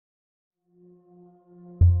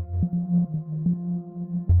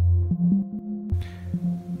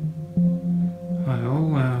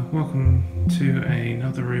welcome to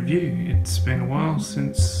another review. It's been a while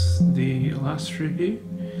since the last review,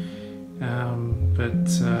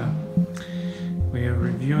 but we are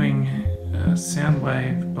reviewing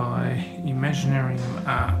Soundwave by Imaginarium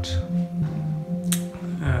art.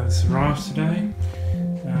 This arrived today.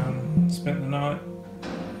 Spent the night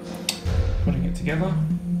putting it together.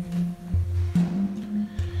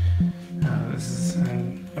 This is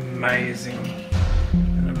an amazing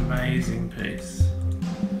piece.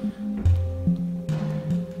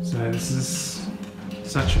 So this is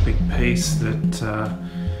such a big piece that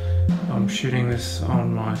I'm shooting this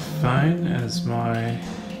on my phone, as my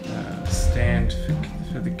stand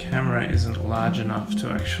for the camera isn't large enough to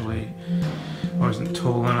actually, or isn't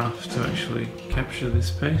tall enough to actually capture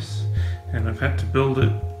this piece, and I've had to build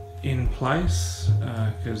it in place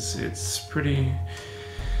because it's pretty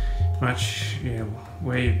much, you know,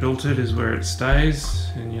 where you built it is where it stays,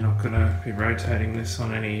 and you're not going to be rotating this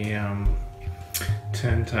on any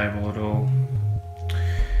turntable at all.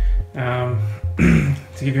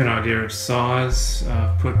 To give you an idea of size,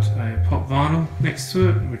 I've put a pop vinyl next to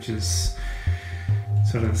it, which is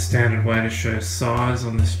sort of the standard way to show size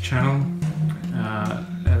on this channel,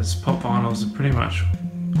 as pop vinyls are pretty much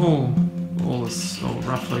all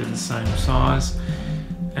roughly the same size.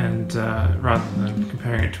 And rather than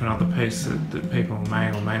comparing it to another piece that people may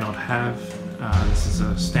or may not have, this is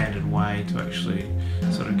a standard way to actually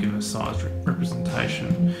sort of give a size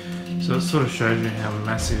representation. So it sort of shows you how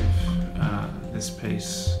massive this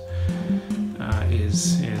piece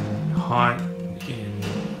is in height, in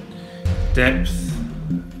depth,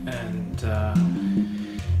 and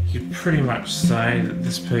you could pretty much say that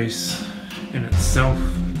this piece in itself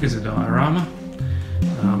is a diorama.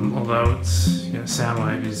 Although it's, you know,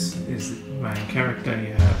 Soundwave is the main character.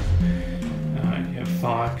 You have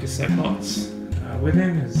 5 cassette bots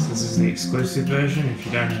within. This is the exclusive version. If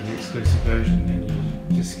you don't have the exclusive version, then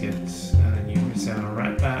you just get, then you miss out on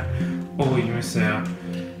Rat Bat, or you miss out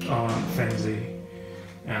on Frenzy,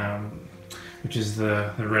 which is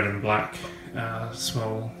the red and black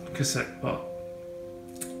small cassette bot.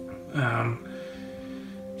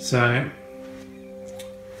 So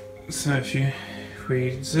if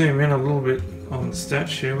we zoom in a little bit on the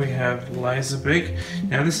statue, we have Laserbeak.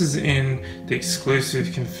 Now this is in the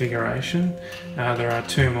exclusive configuration. There are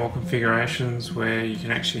 2 more configurations where you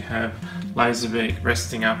can actually have Laserbeak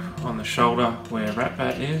resting up on the shoulder where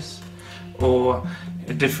Ratbat is, or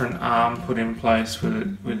a different arm put in place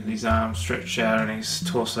with his arm stretched out and his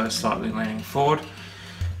torso slightly leaning forward,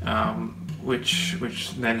 which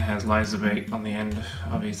then has Laserbeak on the end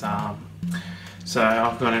of his arm. So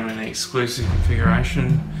I've got him in the exclusive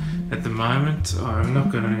configuration at the moment. I'm not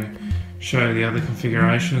going to show the other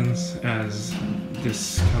configurations, as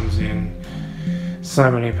this comes in so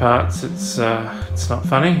many parts. It's not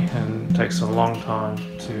funny and takes a long time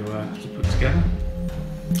to put together.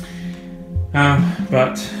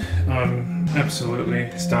 But I'm absolutely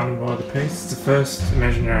stunned by the piece. It's the first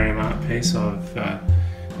Imaginarium art piece I've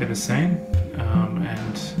ever seen,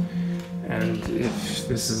 and if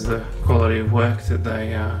this is the quality of work that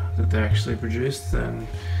they actually produced, then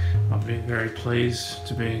I'll be very pleased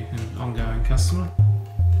to be an ongoing customer.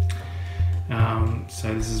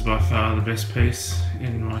 So this is by far the best piece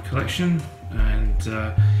in my collection, and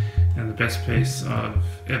the best piece I've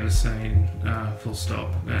ever seen, full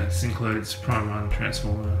stop. This includes Prime 1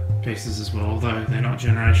 Transformer pieces as well, although they're not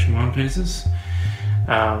Generation 1 pieces.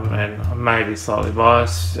 And I may be slightly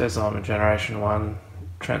biased, as I'm a Generation 1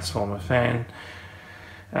 Transformer fan,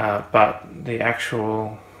 but the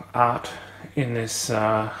actual art in this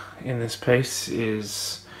piece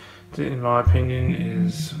is, in my opinion,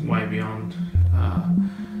 is way beyond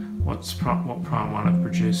what Prime 1 have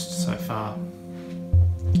produced so far.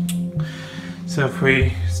 So if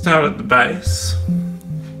we start at the base,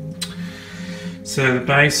 so the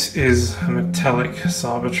base is a metallic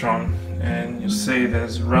Cybertron, and you'll see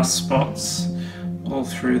there's rust spots all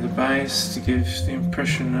through the base to give the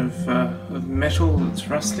impression of metal that's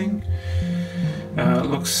rusting. It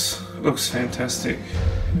looks fantastic.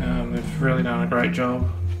 They've really done a great job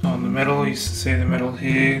on the metal. You see the metal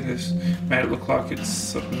here. They've made it look like it's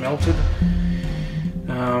sort of melted,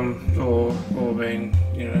 or been,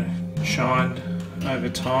 you know, shined over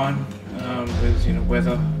time with, you know,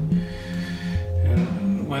 weather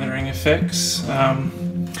and weathering effects.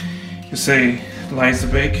 You'll see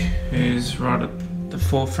Laserbeak is right at the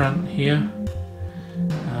forefront here.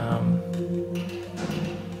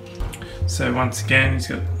 So once again, he's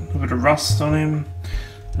got a little bit of rust on him,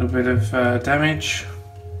 a little bit of damage,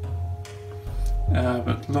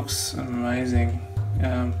 but looks amazing.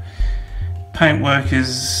 Paintwork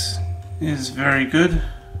is very good.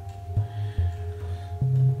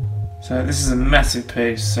 So this is a massive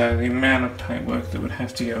piece, so the amount of paintwork that would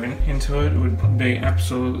have to go into it would be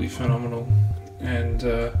absolutely phenomenal, and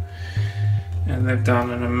they've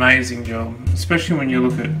done an amazing job, especially when you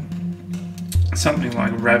look at something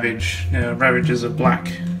like Ravage. Now Ravage is a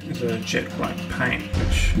jet black paint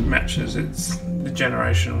which matches the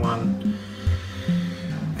Generation 1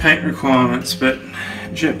 paint requirements, but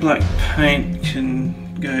jet black paint can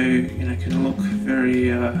go, can look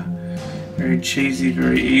very cheesy,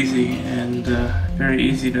 very easy, and very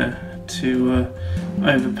easy to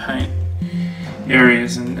overpaint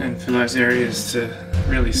areas, and for those areas to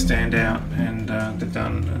really stand out, and they've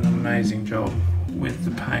done an amazing job with the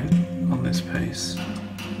paint on this piece.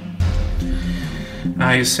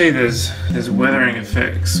 You see there's weathering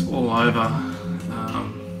effects all over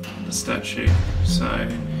the statue. So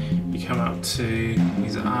you come up to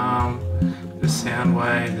his arm, the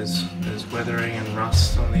Soundwave, there's weathering and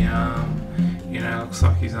rust on the arm. Looks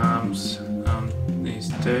like his arm's he's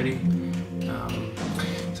dirty.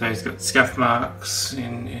 So he's got scuff marks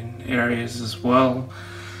in areas as well.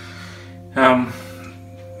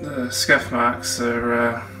 The scuff marks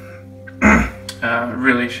are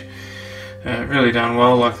really done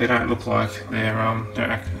well. Like, they don't look like they're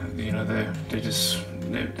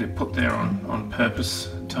put there on purpose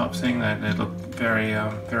type thing. They look very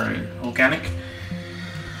organic.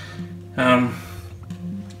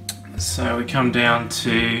 So we come down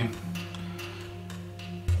to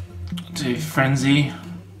Frenzy.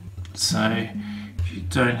 So if you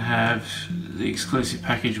don't have the exclusive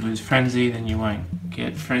package with Frenzy, then you won't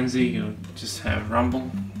get Frenzy. You'll just have Rumble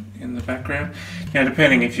in the background. Now,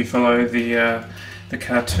 depending if you follow the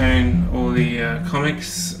cartoon or the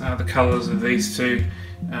comics, the colours of these two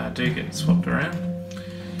do get swapped around.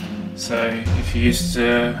 So if you're used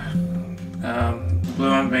to the blue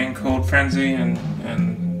one being called Frenzy and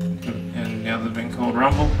the other being called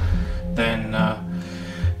Rumble, then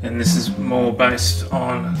this is more based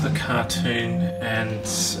on the cartoon and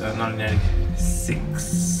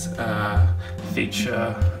 1986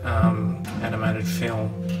 feature animated film.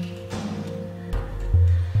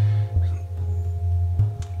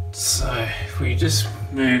 So if we just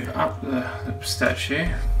move up the statue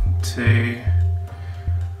to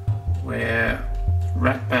where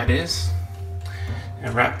Ratbat is.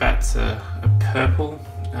 Now, Ratbat's a purple.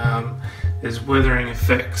 There's weathering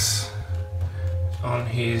effects on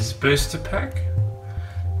his booster pack.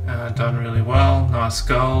 Done really well. Nice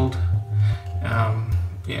gold. Yeah,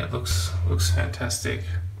 it looks fantastic.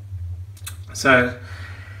 So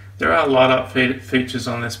there are light up features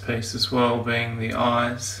on this piece as well, being the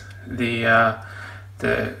eyes, the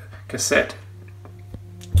cassette,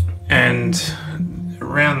 and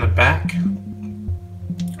around the back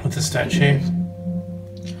of the statue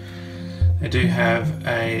they do have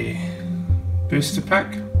a booster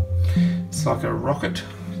pack. It's like a rocket,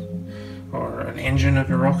 or an engine of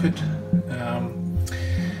a rocket.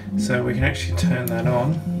 So we can actually turn that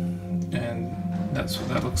on, and that's what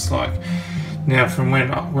that looks like. Now, from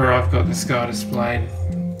where I've got this guy displayed,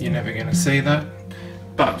 you're never going to see that,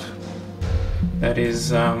 but that is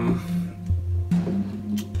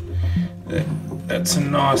that's a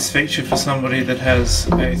nice feature for somebody that has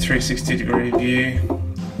a 360-degree view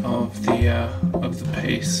of the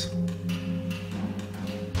piece.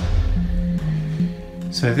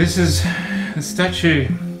 So this is the statue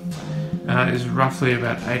is roughly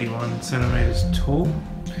about 81 centimeters tall,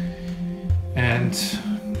 and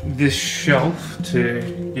this shelf, to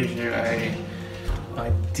give you a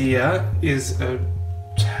idea, is a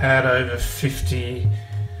tad over 50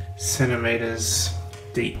 centimeters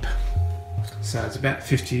deep. So it's about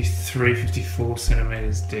 53, 54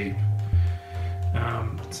 centimeters deep.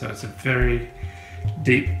 So it's a very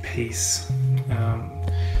deep piece.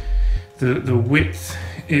 The width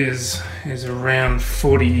is around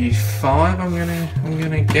 45. I'm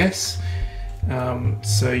gonna guess.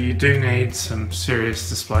 So you do need some serious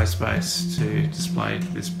display space to display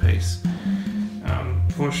this piece.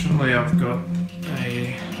 Fortunately, I've got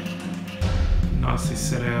a nicely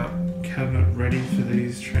set out cabinet ready for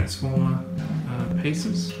these transformer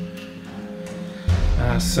pieces,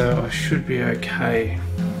 so I should be okay,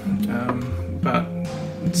 but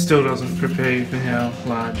it still doesn't prepare you for how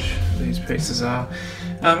large these pieces are.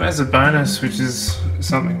 As a bonus, which is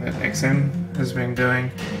something that XM has been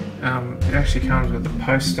doing, it actually comes with a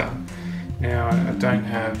poster. Now, I don't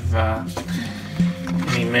have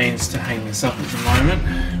any means to hang this up at the moment,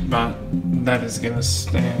 but that is going to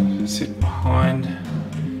sit behind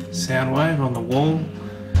Soundwave on the wall.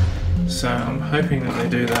 So I'm hoping that they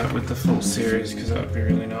do that with the full series, because that would be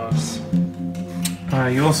really nice.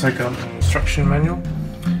 You also got an instruction manual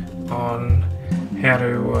on how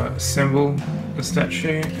to assemble the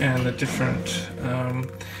statue and the different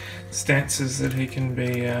stances that he can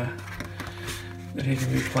be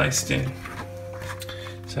placed in.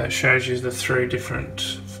 So it shows you the 3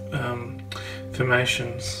 different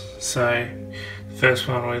formations. So the first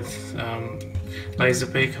one with laser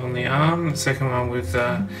beak on the arm, the second one with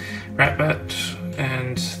rat bat,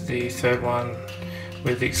 and the third one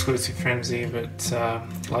with the exclusive frenzy but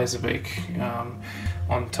laser beak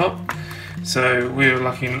on top. So we were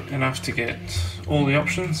lucky enough to get all the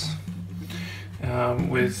options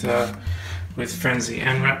with frenzy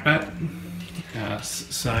and rat bat.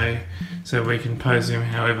 So we can pose him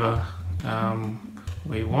however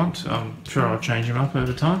we want. I'm sure I'll change him up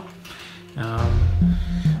over time.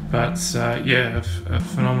 But yeah, a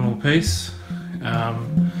phenomenal piece.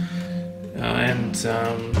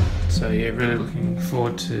 So yeah, really looking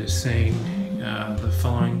forward to seeing the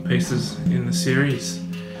following pieces in the series.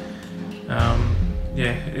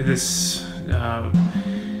 Yeah,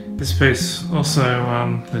 this piece also,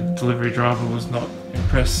 the delivery driver was not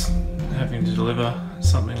impressed having to deliver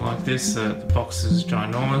something like this. The box is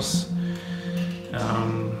ginormous.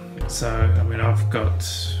 So I mean, I've got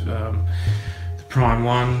the Prime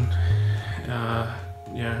 1,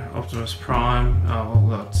 Optimus Prime. Oh,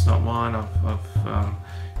 well, it's not mine.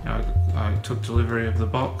 I took delivery of the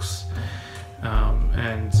box,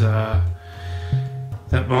 and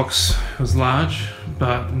that box was large,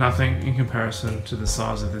 but nothing in comparison to the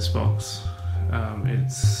size of this box.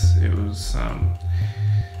 It's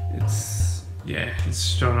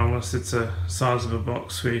ginormous. It's a size of a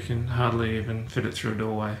box where you can hardly even fit it through a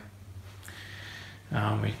doorway.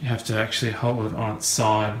 We have to actually hold it on its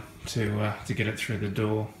side to get it through the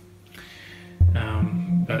door.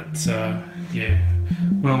 Yeah,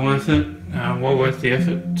 well worth it. Well worth the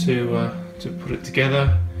effort to put it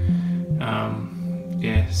together.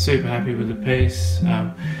 Yeah, super happy with the piece.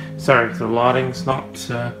 Sorry if the lighting's not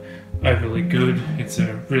overly good. It's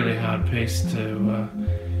a really hard piece to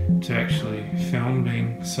actually film,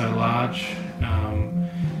 being so large,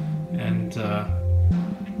 and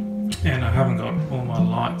I haven't got all my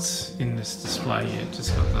lights in this display yet.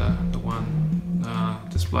 Just got the one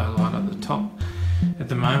display light at the top at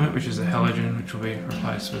the moment, which is a halogen, which will be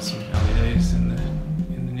replaced with some LEDs in the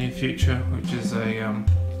near future, which is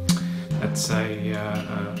that's a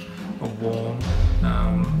warm,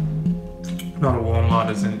 not a warm light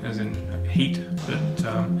as in heat,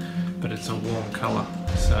 but it's a warm colour.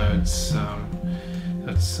 So it's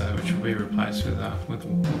which will be replaced with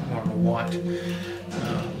more of a white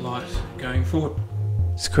light going forward.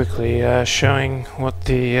 Just quickly showing what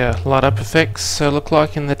the light up effects look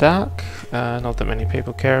like in the dark. Not that many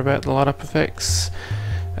people care about the light up effects,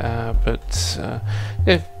 but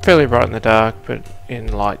they're fairly bright in the dark, but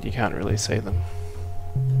in light you can't really see them.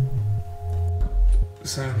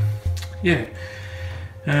 So yeah,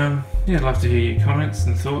 I'd love to hear your comments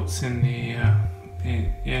and thoughts in the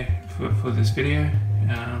for this video.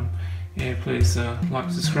 Yeah, please like,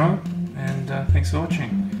 subscribe, and thanks for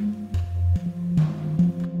watching.